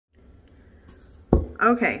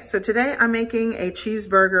Okay, so today I'm making a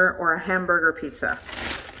cheeseburger or a hamburger pizza.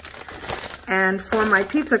 And for my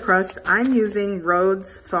pizza crust, I'm using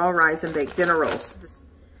Rhode's thaw, rise, and bake dinner rolls.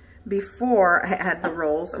 Before I add the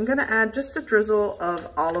rolls, I'm gonna add just a drizzle of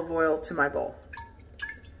olive oil to my bowl.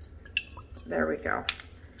 There we go.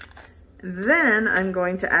 Then I'm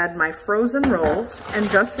going to add my frozen rolls, and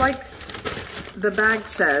just like the bag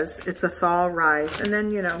says, it's a thaw, rise, and then,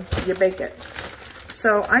 you know, you bake it.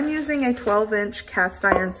 So I'm using a 12-inch cast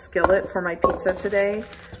iron skillet for my pizza today.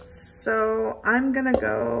 So I'm gonna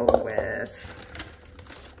go with,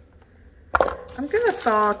 I'm gonna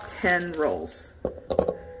thaw 10 rolls.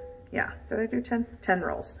 Yeah, did I do 10? 10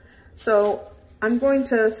 rolls. So I'm going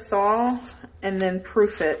to thaw and then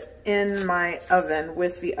proof it in my oven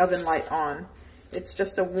with the oven light on. It's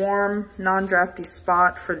just a warm, non-drafty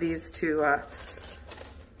spot for these to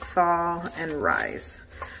thaw and rise.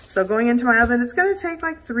 So going into my oven, it's gonna take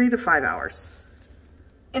like 3 to 5 hours.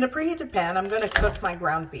 In a preheated pan, I'm gonna cook my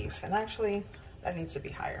ground beef, and actually that needs to be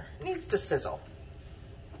higher. It needs to sizzle.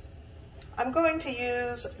 I'm going to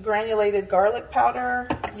use granulated garlic powder.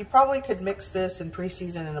 You probably could mix this and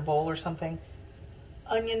pre-season in a bowl or something.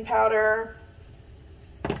 Onion powder,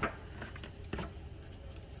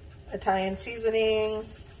 Italian seasoning.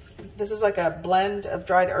 This is like a blend of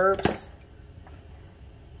dried herbs.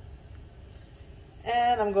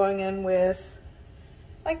 And I'm going in with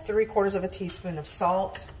like 3/4 teaspoon of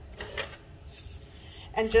salt.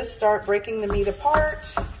 And just start breaking the meat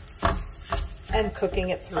apart and cooking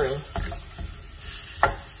it through.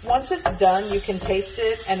 Once it's done, you can taste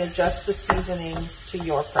it and adjust the seasonings to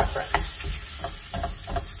your preference.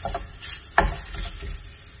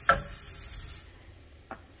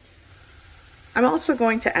 I'm also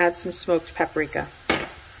going to add some smoked paprika.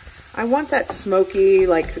 I want that smoky,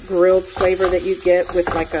 like grilled flavor that you get with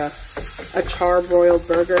like a char-broiled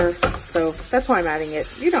burger. So that's why I'm adding it.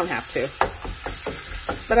 You don't have to,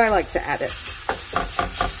 but I like to add it.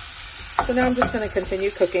 So now I'm just going to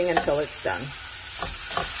continue cooking until it's done.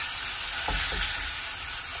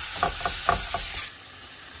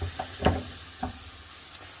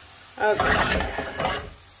 Okay.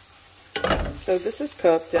 So this is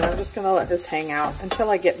cooked, and I'm just going to let this hang out until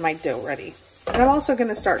I get my dough ready. And I'm also going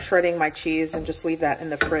to start shredding my cheese and just leave that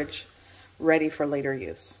in the fridge ready for later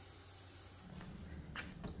use.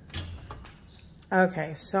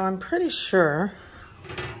 Okay, so I'm pretty sure,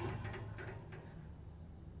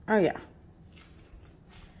 oh yeah,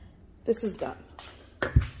 this is done.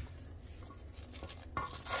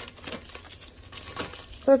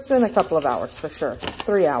 So it's been a couple of hours for sure,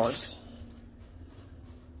 3 hours.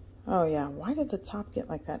 Oh yeah, why did the top get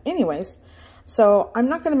like that? Anyways, so I'm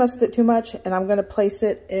not gonna mess with it too much, and I'm gonna place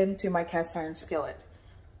it into my cast iron skillet.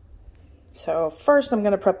 So first I'm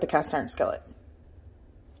gonna prep the cast iron skillet.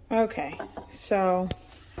 Okay, so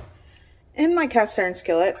in my cast iron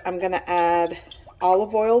skillet, I'm gonna add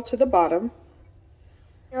olive oil to the bottom.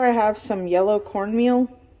 Here I have some yellow cornmeal,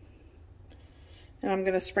 and I'm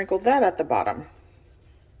gonna sprinkle that at the bottom.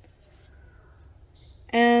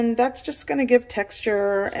 And that's just gonna give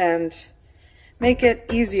texture and make it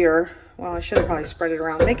easier. Well, I should have probably spread it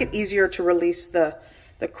around. Make it easier to release the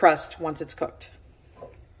crust once it's cooked.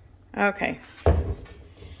 Okay,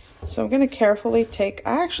 so I'm gonna carefully take,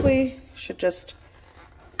 I actually should just,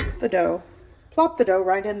 the dough, plop the dough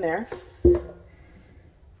right in there.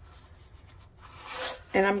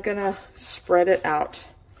 And I'm gonna spread it out.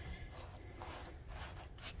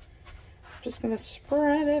 Just gonna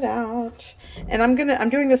spread it out. And I'm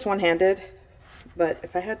doing this one-handed, but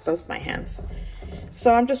if I had both my hands.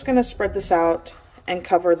 So I'm just gonna spread this out and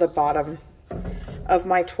cover the bottom of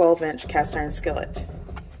my 12-inch cast iron skillet.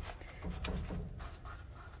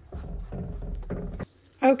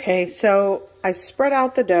 Okay, so I spread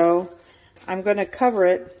out the dough. I'm gonna cover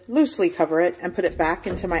it, loosely cover it, and put it back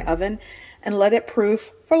into my oven and let it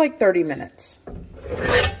proof for like 30 minutes.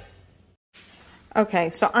 Okay,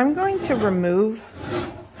 so I'm going to remove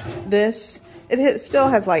this. It still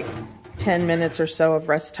has like 10 minutes or so of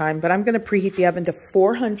rest time, but I'm going to preheat the oven to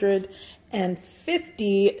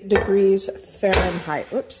 450 degrees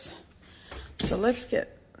Fahrenheit. Oops. So let's do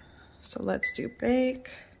bake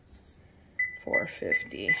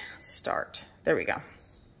 450 start. There we go.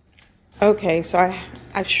 Okay, so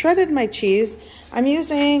I've shredded my cheese. I'm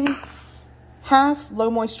using half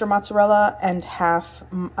low moisture mozzarella and half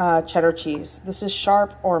cheddar cheese. This is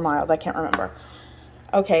sharp or mild, I can't remember.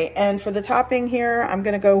 Okay, and for the topping here, I'm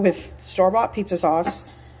gonna go with store-bought pizza sauce,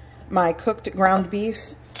 my cooked ground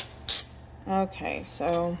beef. Okay,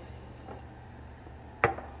 so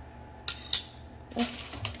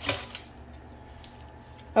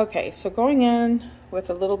going in with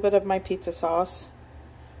a little bit of my pizza sauce.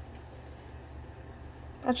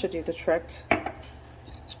 That should do the trick.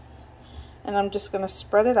 And I'm just going to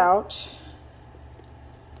spread it out.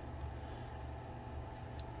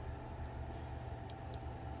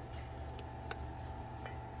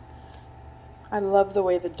 I love the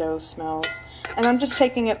way the dough smells. And I'm just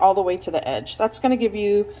taking it all the way to the edge. That's going to give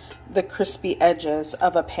you the crispy edges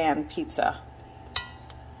of a pan pizza.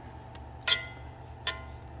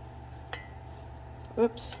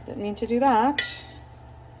 Oops, didn't mean to do that.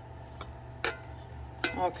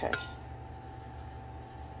 Okay.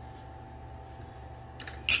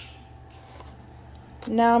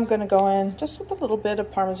 Now I'm going to go in just with a little bit of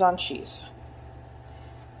Parmesan cheese.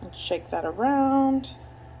 And shake that around.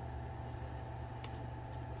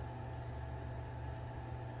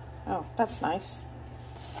 Oh, that's nice.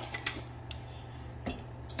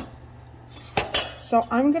 So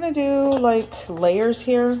I'm going to do like layers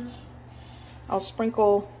here. I'll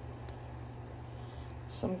sprinkle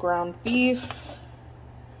some ground beef,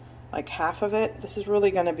 like half of it. This is really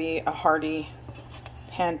going to be a hearty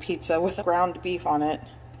pan pizza with ground beef on it.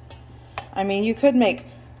 I mean, you could make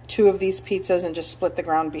 2 of these pizzas and just split the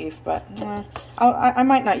ground beef, but I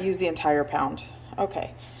might not use the entire pound.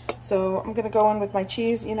 Okay, so I'm going to go in with my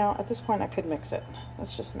cheese. You know, at this point I could mix it.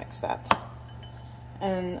 Let's just mix that.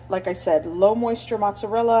 And like I said, low moisture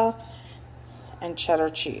mozzarella and cheddar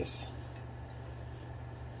cheese.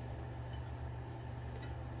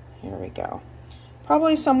 Here we go.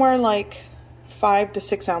 Probably somewhere like 5 to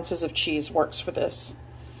 6 ounces of cheese works for this.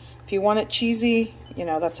 If you want it cheesy, you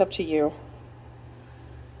know, that's up to you.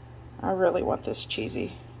 I really want this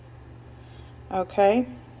cheesy. Okay.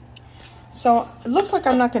 So it looks like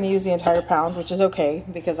I'm not going to use the entire pound, which is okay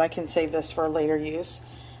because I can save this for later use.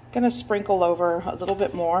 I'm going to sprinkle over a little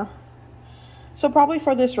bit more. So probably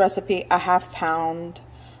for this recipe, a ½ pound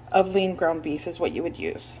of lean ground beef is what you would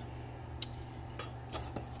use.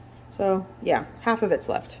 So yeah, half of it's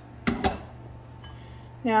left.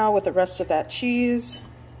 Now with the rest of that cheese,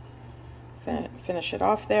 finish it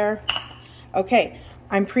off there. Okay,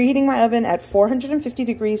 I'm preheating my oven at 450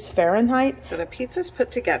 degrees Fahrenheit. So the pizza's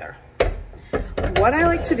put together. What I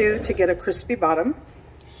like to do to get a crispy bottom,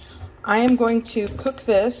 I am going to cook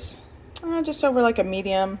this just over like a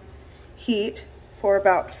medium heat for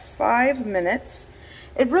about 5 minutes.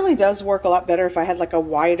 It really does work a lot better if I had like a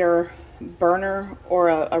wider burner or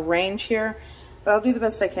a range here, but I'll do the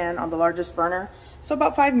best I can on the largest burner. So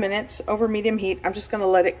about 5 minutes over medium heat. I'm just going to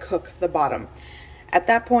let it cook the bottom. At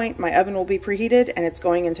that point, my oven will be preheated and it's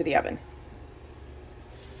going into the oven.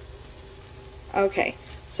 Okay,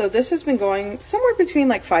 so this has been going somewhere between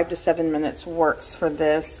like 5 to 7 minutes works for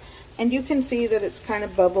this. And you can see that it's kind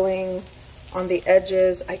of bubbling on the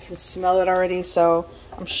edges. I can smell it already, so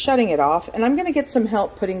I'm shutting it off. And I'm going to get some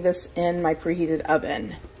help putting this in my preheated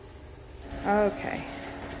oven. Okay,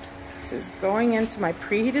 this is going into my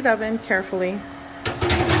preheated oven carefully.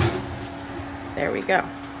 There we go.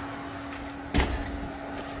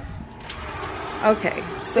 Okay,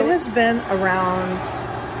 so it has been around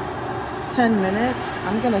 10 minutes.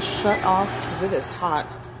 I'm going to shut off because it is hot.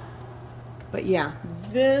 But yeah,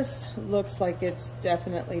 this looks like it's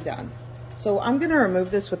definitely done. So I'm going to remove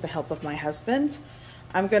this with the help of my husband.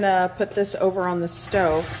 I'm going to put this over on the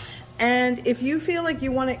stove. And if you feel like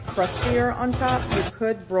you want it crustier on top, you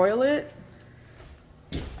could broil it.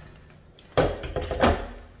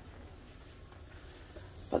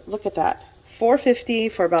 But look at that. 450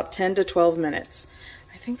 for about 10 to 12 minutes.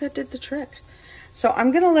 I think that did the trick. So I'm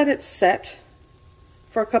going to let it set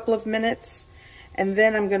for a couple of minutes. And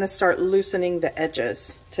then I'm going to start loosening the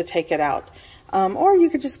edges to take it out. Or you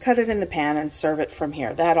could just cut it in the pan and serve it from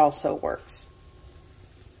here. That also works.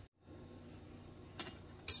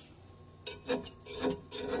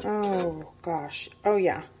 Oh gosh. Oh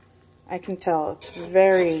yeah. I can tell it's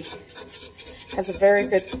has a very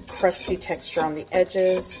good crusty texture on the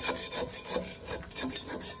edges.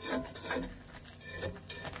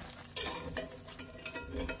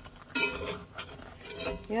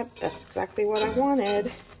 Yep, that's exactly what I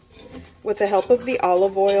wanted. With the help of the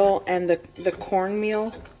olive oil and the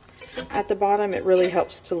cornmeal at the bottom, it really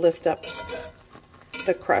helps to lift up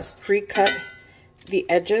the crust. Pre-cut the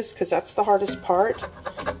edges because that's the hardest part.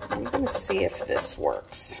 I'm going to see if this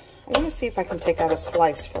works. I want to see if I can take out a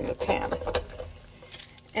slice from the pan.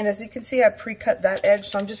 And as you can see, I pre-cut that edge,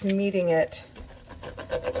 so I'm just kneading it.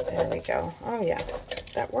 There we go. Oh yeah,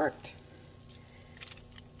 that worked.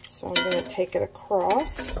 So I'm going to take it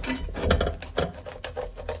across.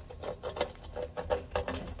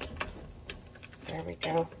 There we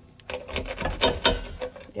go.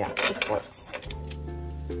 Yeah, this works.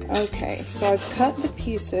 Okay, so I've cut the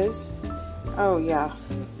pieces. Oh yeah,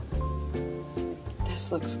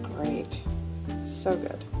 this looks great. So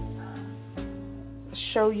good.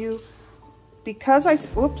 Show you, because I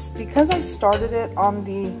started it on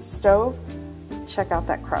the stove, check out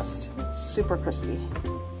that crust. Super crispy.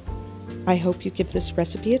 I hope you give this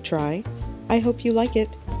recipe a try. I hope you like it,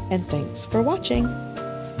 and thanks for watching.